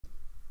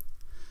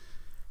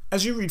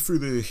As you read through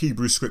the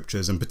Hebrew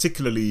scriptures, and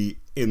particularly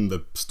in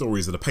the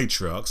stories of the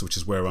patriarchs, which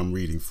is where I'm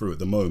reading through at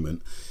the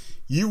moment,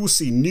 you will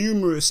see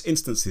numerous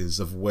instances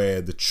of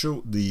where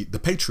the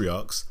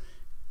patriarchs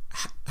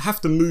have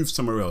to move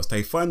somewhere else.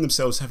 They find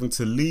themselves having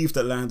to leave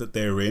the land that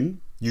they're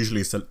in,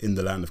 usually it's in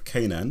the land of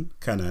Canaan,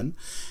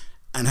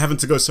 and having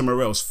to go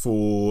somewhere else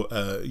for,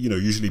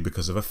 usually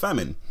because of a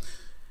famine.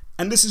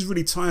 And this is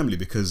really timely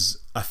because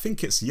I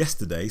think it's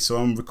yesterday, so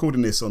I'm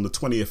recording this on the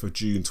 20th of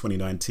June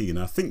 2019.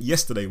 I think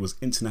yesterday was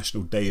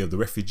International Day of the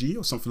Refugee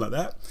or something like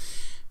that.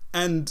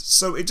 And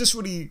so it just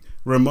really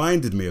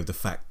reminded me of the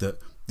fact that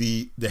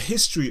the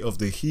history of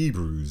the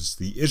Hebrews,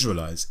 the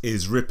Israelites,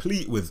 is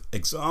replete with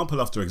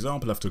example after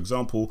example after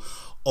example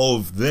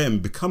of them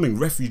becoming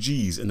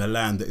refugees in a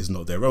land that is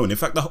not their own. In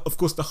fact, of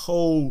course, the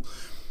whole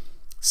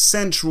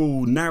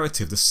central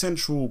narrative, the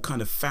central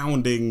kind of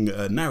founding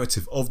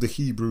narrative of the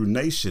Hebrew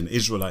nation,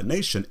 Israelite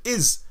nation,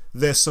 is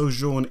their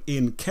sojourn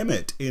in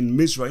Kemet, in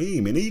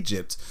Mizraim, in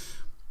Egypt,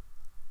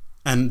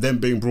 and then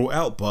being brought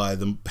out by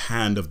the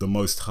hand of the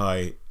Most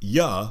High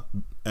Yah.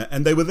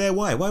 And they were there.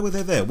 Why were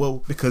they there?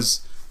 Well,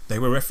 because they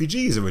were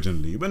refugees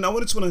originally. But now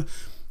I just want to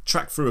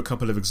track through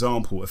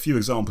a few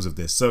examples of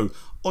this. So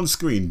on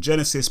screen,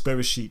 Genesis,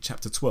 Bereshit,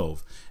 chapter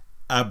 12,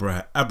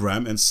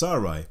 Abram and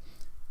Sarai.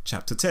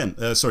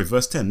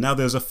 Verse 10. Now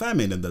there's a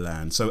famine in the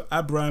land. So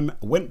Abram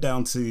went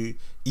down to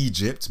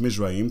Egypt,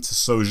 Mizraim, to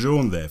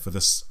sojourn there, for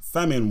the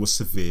famine was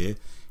severe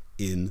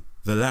in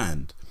the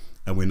land.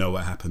 And we know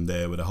what happened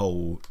there with the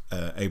whole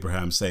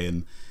Abraham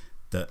saying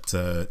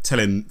that,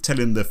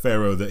 telling the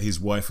Pharaoh that his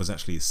wife was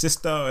actually his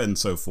sister, and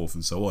so forth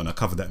and so on. I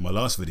covered that in my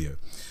last video.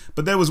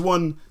 But there was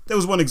one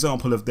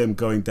example of them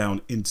going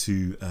down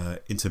into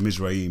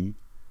Mizraim,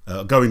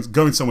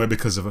 going somewhere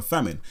because of a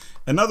famine.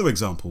 Another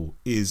example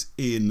is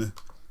in,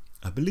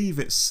 I believe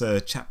it's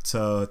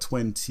chapter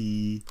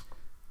 28.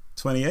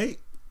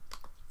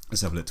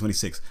 Let's have a look.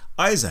 26.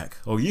 Isaac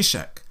or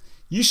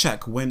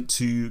Yishak went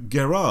to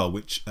Gerar,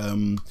 which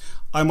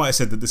I might have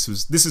said that this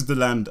is the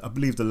land, I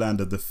believe, the land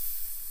of the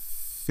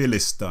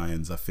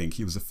Philistines. I think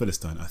he was a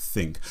Philistine. I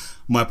think.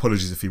 My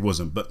apologies if he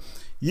wasn't. But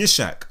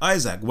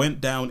Isaac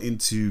went down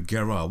into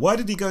Gerar. Why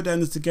did he go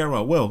down into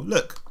Gerar? Well,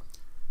 look.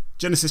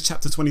 Genesis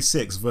chapter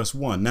 26 verse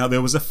 1. Now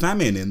there was a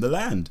famine in the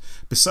land,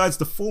 besides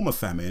the former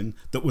famine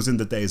that was in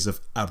the days of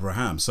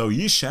Abraham. So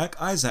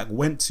Isaac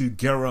went to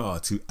Gerar,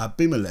 to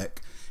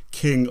Abimelech,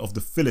 king of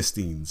the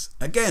Philistines.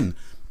 Again,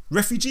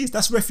 refugees,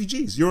 that's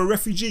refugees. You're a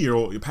refugee,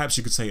 or perhaps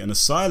you could say an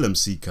asylum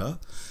seeker.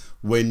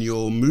 When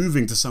you're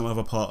moving to some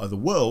other part of the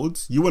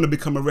world, you want to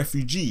become a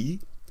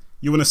refugee.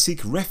 You want to seek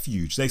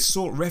refuge. They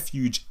sought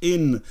refuge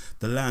in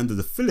the land of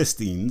the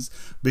Philistines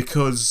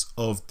because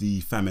of the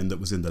famine that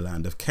was in the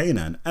land of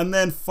Canaan. And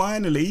then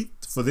finally,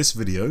 for this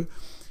video,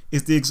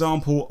 is the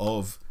example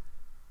of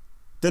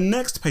the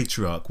next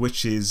patriarch,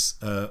 which is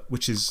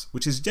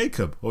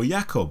Jacob or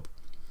Jacob.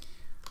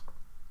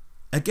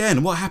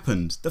 Again, what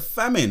happened? The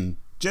famine.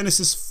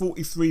 Genesis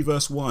 43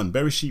 verse 1,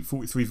 Bereshit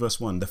 43 verse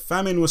 1. The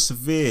famine was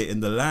severe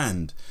in the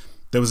land.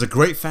 There was a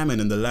great famine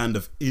in the land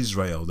of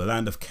Israel, the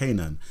land of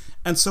Canaan.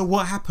 And so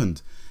what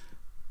happened?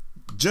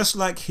 Just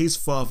like his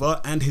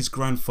father and his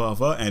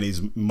grandfather and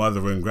his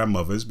mother and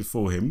grandmothers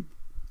before him,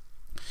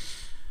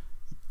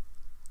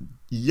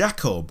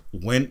 Jacob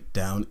went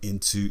down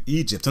into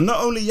Egypt. And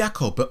not only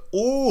Jacob, but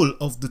all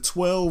of the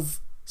 12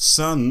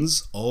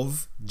 sons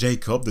of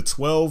Jacob,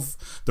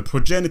 the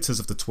progenitors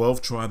of the 12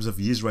 tribes of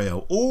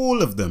Israel,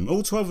 all of them,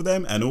 all 12 of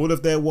them, and all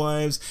of their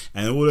wives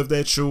and all of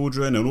their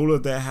children and all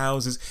of their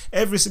houses,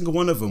 every single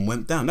one of them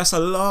went down. That's a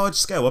large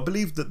scale. I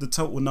believe that the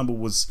total number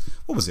was,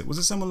 what was it? Was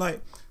it something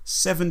like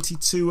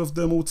 72 of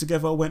them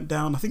altogether went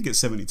down? I think it's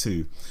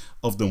 72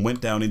 of them went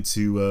down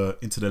into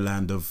the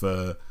land of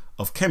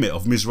Kemet,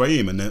 of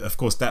Mizraim. And then, of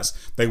course,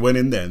 they went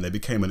in there and they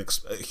became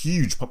a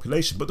huge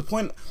population. But the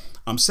point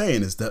I'm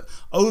saying is that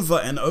over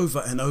and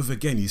over and over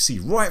again, you see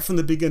right from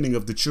the beginning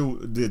of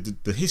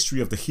the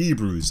history of the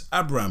Hebrews,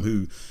 Abraham,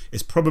 who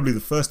is probably the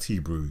first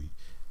Hebrew,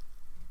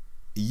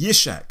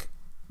 Yishak,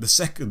 the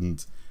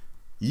second,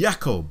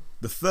 Jacob,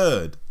 the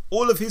third,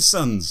 all of his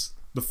sons,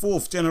 the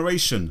fourth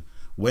generation,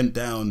 went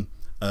down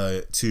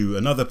to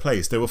another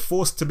place. They were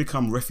forced to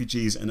become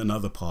refugees in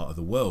another part of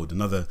the world,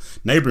 another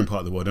neighboring part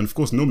of the world. And of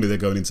course, normally they're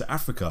going into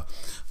Africa.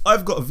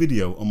 I've got a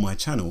video on my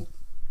channel,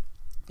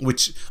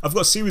 which I've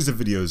got a series of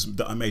videos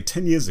that I made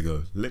 10 years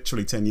ago,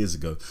 literally 10 years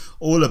ago,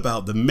 all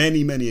about the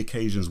many, many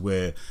occasions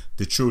where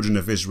the children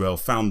of Israel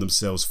found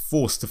themselves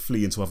forced to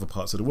flee into other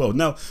parts of the world.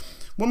 Now,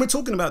 when we're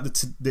talking about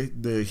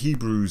the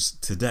Hebrews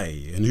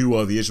today and who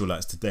are the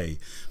Israelites today,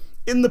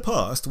 in the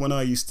past, when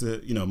I used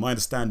to, my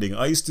understanding,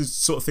 I used to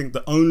sort of think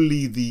that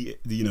only the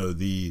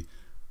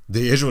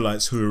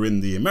Israelites who are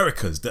in the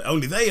Americas, that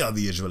only they are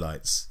the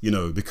Israelites,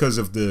 because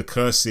of the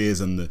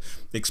curses and the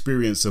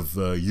experience of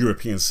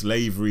European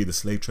slavery, the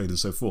slave trade and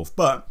so forth.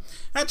 But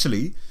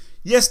actually,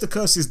 yes, the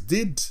curses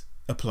did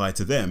apply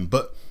to them.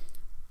 But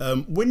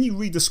when you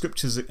read the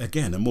scriptures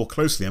again and more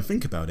closely and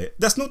think about it,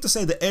 that's not to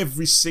say that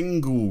every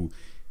single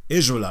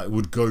Israelite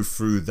would go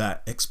through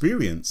that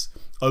experience.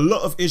 A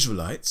lot of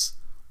Israelites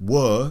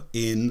were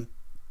in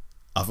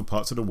other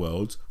parts of the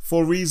world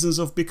for reasons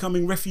of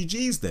becoming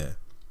refugees there,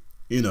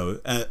 you know.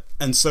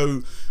 And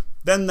so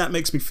then that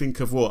makes me think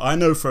of, well, I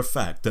know for a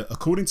fact that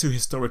according to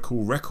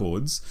historical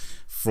records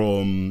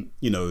from,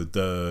 you know,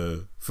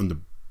 from the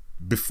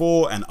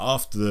before and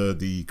after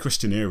the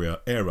Christian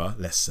era,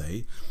 let's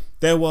say,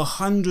 there were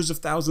hundreds of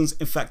thousands,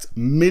 in fact,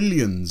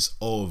 millions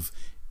of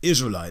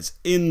Israelites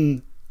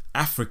in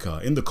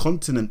Africa, in the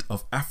continent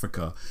of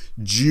Africa,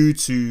 due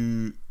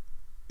to,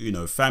 you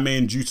know,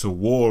 famine, due to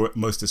war,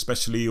 most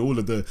especially, all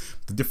of the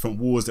different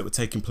wars that were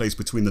taking place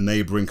between the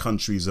neighboring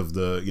countries of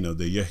the, you know,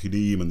 the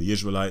Yehudim and the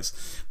Israelites.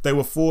 They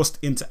were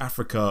forced into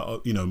Africa,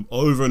 you know,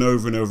 over and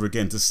over and over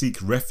again to seek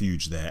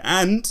refuge there.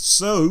 And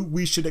so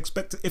we should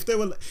expect, if there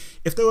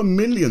were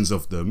millions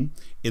of them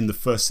in the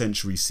 1st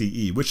century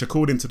CE, which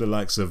according to the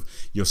likes of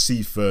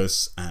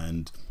Josephus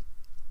and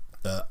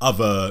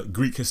other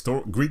Greek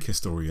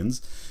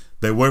historians,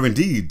 there were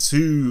indeed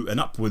 2 and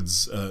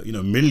upwards, you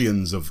know,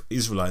 millions of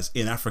Israelites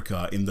in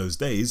Africa in those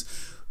days.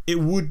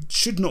 It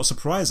should not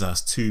surprise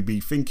us to be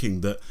thinking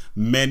that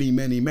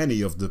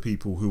many of the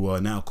people who are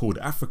now called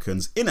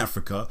Africans in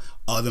Africa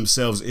are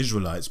themselves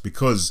Israelites,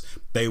 because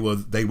they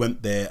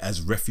went there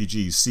as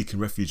refugees, seeking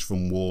refuge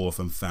from war,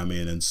 from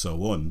famine, and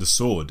so on, the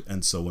sword,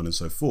 and so on and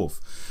so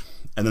forth.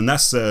 And then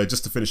that's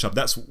just to finish up.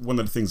 That's one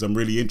of the things I'm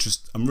really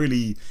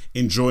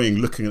enjoying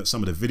looking at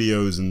some of the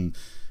videos and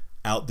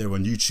out there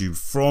on YouTube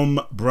from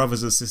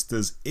brothers and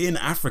sisters in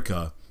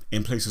Africa,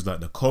 in places like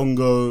the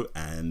Congo,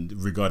 and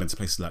regarding to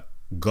places like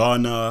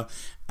Ghana,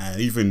 and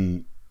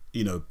even,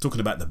 you know, talking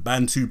about the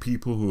Bantu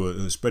people who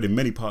are spread in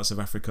many parts of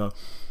Africa,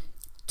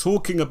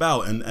 talking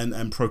about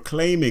and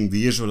proclaiming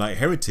the Israelite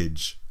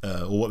heritage,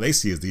 or what they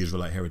see as the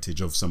Israelite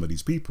heritage of some of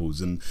these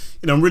peoples. And,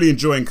 you know, I'm really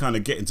enjoying kind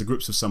of getting to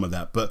grips with some of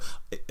that. But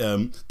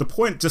the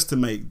point just to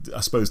make,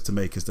 I suppose,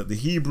 is that the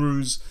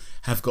Hebrews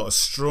have got a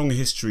strong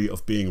history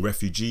of being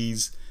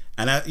refugees.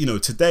 And, you know,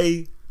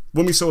 today,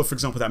 when we saw, for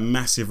example, that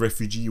massive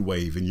refugee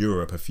wave in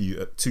Europe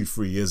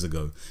 2-3 years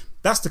ago,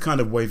 that's the kind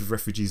of wave of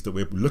refugees that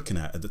we're looking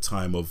at the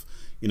time of,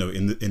 you know,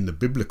 in the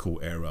biblical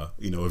era,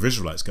 you know, of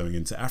Israelites going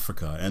into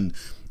Africa. And,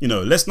 you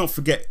know, let's not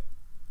forget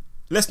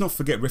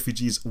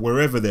refugees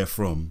wherever they're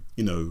from.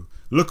 You know,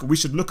 we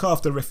should look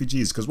after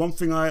refugees, because one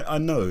thing I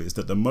know is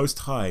that the Most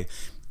High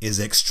is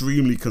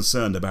extremely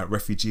concerned about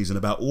refugees and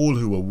about all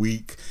who are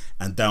weak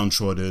and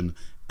downtrodden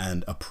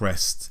and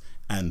oppressed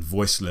and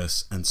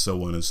voiceless, and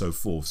so on and so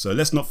forth. So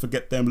let's not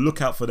forget them. Look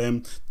out for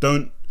them.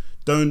 Don't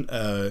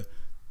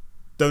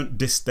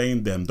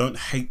disdain them. Don't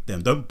hate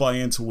them. Don't buy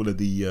into all of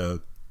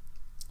the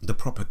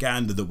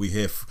propaganda that we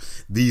hear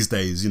these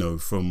days, you know,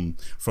 from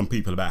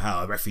people about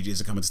how refugees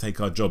are coming to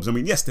take our jobs. I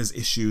mean, yes, there's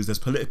issues, there's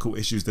political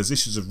issues, there's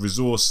issues of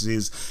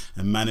resources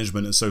and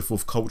management and so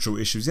forth, cultural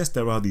issues. Yes,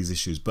 there are these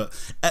issues, but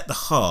at the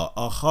heart,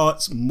 our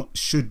hearts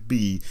should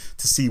be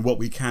to see what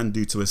we can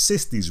do to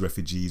assist these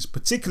refugees,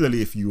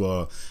 particularly if you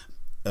are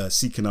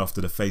seeking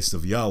after the face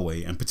of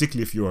Yahweh, and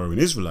particularly if you are an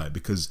Israelite,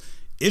 because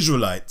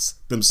Israelites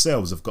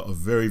themselves have got a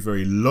very,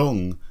 very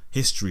long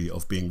history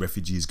of being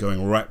refugees,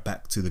 going right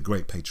back to the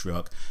great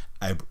patriarch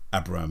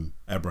Abraham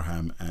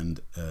and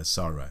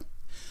Sarai.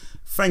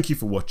 Thank you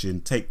for watching.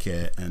 Take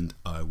care, and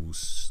I will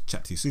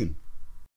chat to you soon.